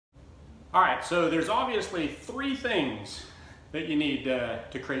All right, so there's obviously three things that you need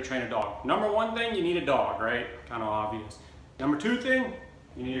to crate train a dog. Number one thing, you need a dog, right? Kind of obvious. Number two thing,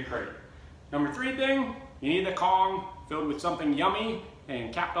 you need a crate. Number three thing, you need a Kong filled with something yummy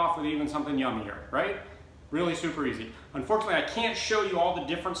and capped off with even something yummier, right? Really super easy. Unfortunately, I can't show you all the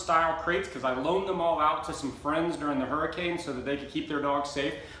different style crates because I loaned them all out to some friends during the hurricane so that they could keep their dogs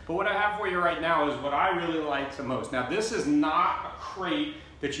safe. But what I have for you right now is what I really like the most. Now, this is not a crate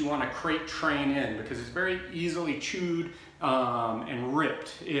that you want to crate train in because it's very easily chewed and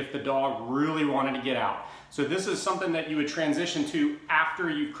ripped if the dog really wanted to get out. So this is something that you would transition to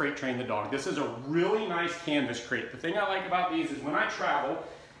after you've crate trained the dog. This is a really nice canvas crate. The thing I like about these is when I travel,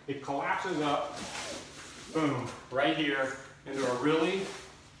 it collapses up, boom, right here into a really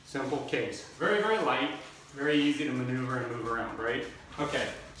simple case. Very, very light, very easy to maneuver and move around, right? Okay,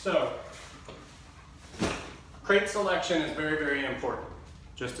 so crate selection is very, very important.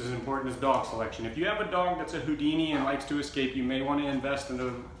 Just as important as dog selection. If you have a dog that's a Houdini and likes to escape, you may want to invest in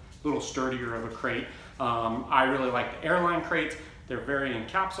a little sturdier of a crate. I really like the Airline crates. They're very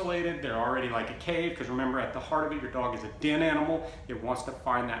encapsulated. They're already like a cave because remember, at the heart of it, your dog is a den animal. It wants to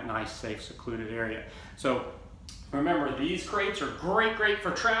find that nice, safe, secluded area. So remember, these crates are great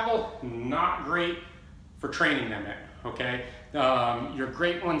for travel, not great for training them in, okay? Your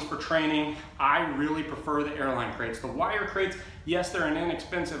great ones for training, I really prefer the Airline crates. The wire crates, yes, they're an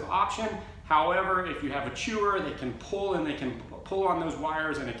inexpensive option. However, if you have a chewer, they can pull and they can pull on those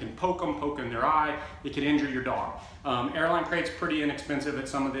wires and it can poke in their eye. It can injure your dog. Airline crates, pretty inexpensive at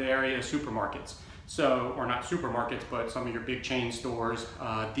some of the area supermarkets. So, or not supermarkets, but some of your big chain stores.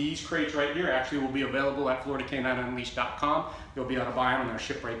 These crates right here actually will be available at FloridaCanineUnleashed.com. You'll be able to buy them and they'll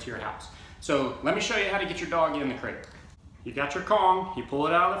ship right to your house. So let me show you how to get your dog in the crate. You got your Kong, you pull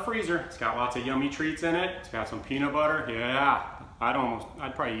it out of the freezer. It's got lots of yummy treats in it. It's got some peanut butter. Yeah,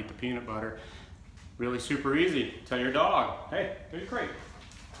 I'd probably eat the peanut butter. Really super easy. Tell your dog, hey, there's your crate.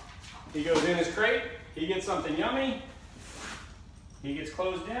 He goes in his crate, he gets something yummy. He gets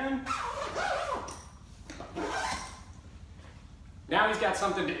closed in. Now he's got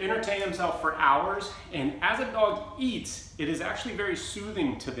something to entertain himself for hours, and as a dog eats, it is actually very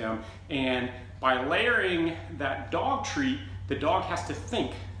soothing to them, and by layering that dog treat, the dog has to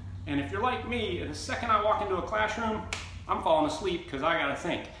think. And if you're like me, the second I walk into a classroom, I'm falling asleep because I gotta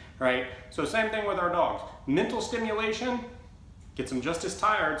think, right? So same thing with our dogs. Mental stimulation gets them just as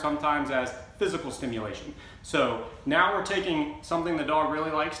tired sometimes as physical stimulation. So now we're taking something the dog really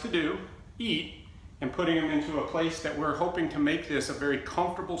likes to do, eat, and putting them into a place that we're hoping to make this a very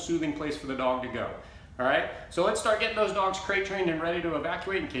comfortable, soothing place for the dog to go. All right, so let's start getting those dogs crate trained and ready to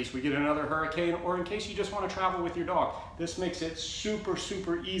evacuate in case we get another hurricane or in case you just want to travel with your dog. This makes it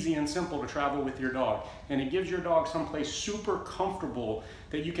super easy and simple to travel with your dog. And it gives your dog someplace super comfortable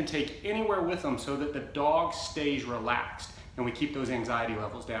that you can take anywhere with them so that the dog stays relaxed and we keep those anxiety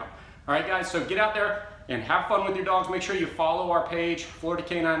levels down. All right, guys, so get out there and have fun with your dogs. Make sure you follow our page, Florida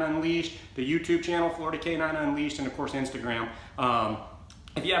Canine Unleashed, the YouTube channel, Florida Canine Unleashed, and of course, Instagram.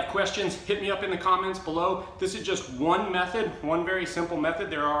 If you have questions, hit me up in the comments below. This is just one method, one very simple method.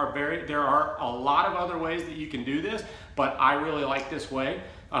 There are a lot of other ways that you can do this, but I really like this way.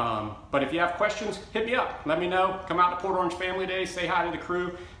 But if you have questions, hit me up. Let me know. Come out to Port Orange Family Day. Say hi to the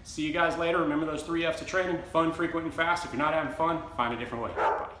crew. See you guys later. Remember those 3 F's of training: fun, frequent, and fast. If you're not having fun, find a different way.